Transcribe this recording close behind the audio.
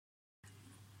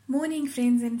Morning,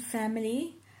 friends and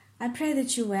family. I pray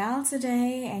that you're well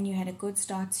today and you had a good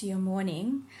start to your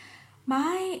morning.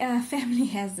 My family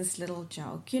has this little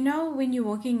joke. When you're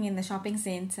walking in the shopping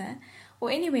center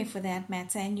or anywhere for that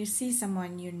matter and you see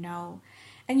someone you know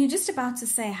and you're just about to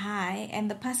say hi and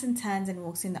the person turns and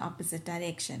walks in the opposite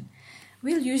direction,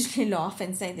 we'll usually laugh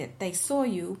and say that they saw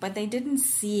you but they didn't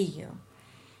see you.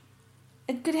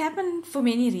 It could happen for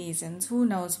many reasons. Who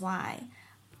knows why?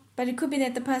 But it could be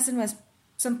that the person was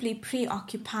simply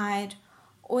preoccupied,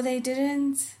 or they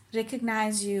didn't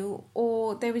recognize you,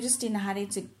 or they were just in a hurry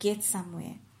to get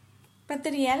somewhere. But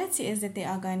the reality is that there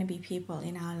are going to be people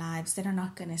in our lives that are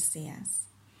not going to see us.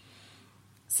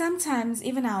 Sometimes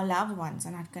even our loved ones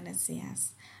are not going to see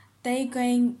us.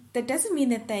 That doesn't mean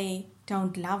that they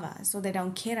don't love us or they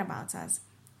don't care about us,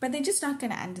 but they're just not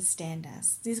going to understand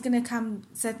us. There's going to come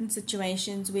certain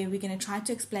situations where we're going to try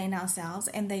to explain ourselves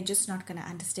and they're just not going to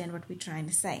understand what we're trying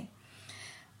to say.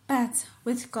 But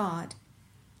with God,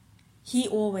 He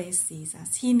always sees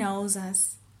us. He knows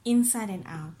us inside and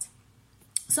out.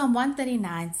 Psalm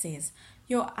 139 says,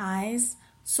 "Your eyes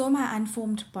saw my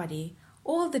unformed body.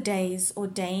 All the days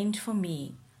ordained for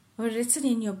me were written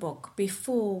in your book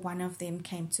before one of them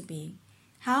came to be.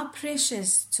 How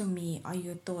precious to me are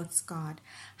your thoughts, God.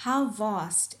 How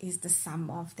vast is the sum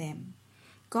of them."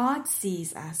 God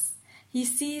sees us. He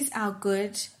sees our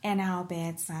good and our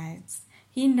bad sides.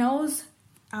 He knows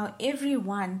our every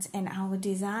want and our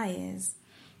desires.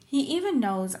 He even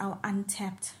knows our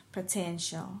untapped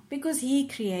potential because He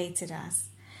created us.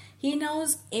 He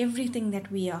knows everything that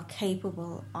we are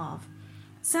capable of.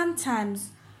 Sometimes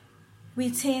we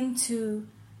tend to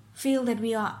feel that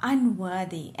we are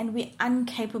unworthy and we're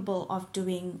incapable of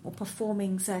doing or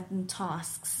performing certain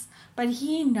tasks. But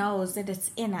He knows that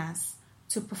it's in us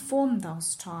to perform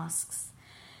those tasks.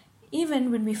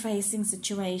 Even when we're facing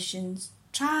situations,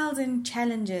 trials and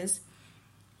challenges,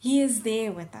 He is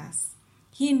there with us.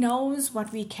 He knows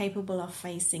what we're capable of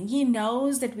facing. He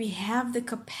knows that we have the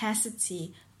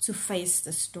capacity to face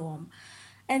the storm.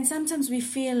 And sometimes we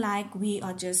feel like we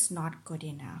are just not good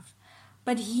enough.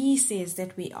 But He says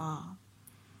that we are.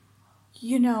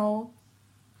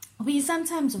 We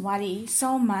sometimes worry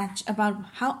so much about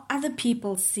how other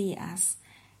people see us,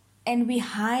 and we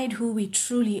hide who we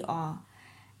truly are.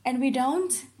 And we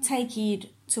don't take heed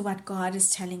to what God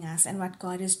is telling us and what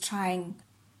God is trying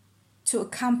to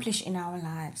accomplish in our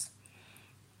lives.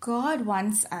 God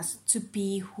wants us to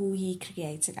be who He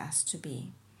created us to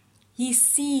be. He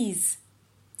sees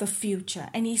the future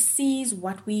and He sees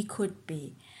what we could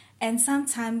be. And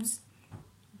sometimes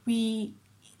we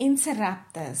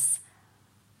interrupt this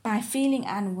by feeling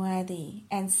unworthy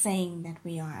and saying that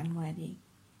we are unworthy.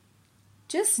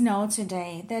 Just know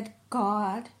today that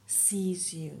God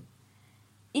sees you.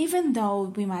 Even though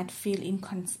we might feel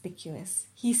inconspicuous,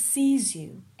 He sees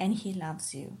you and He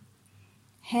loves you.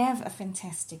 Have a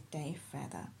fantastic day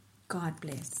further. God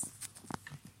bless.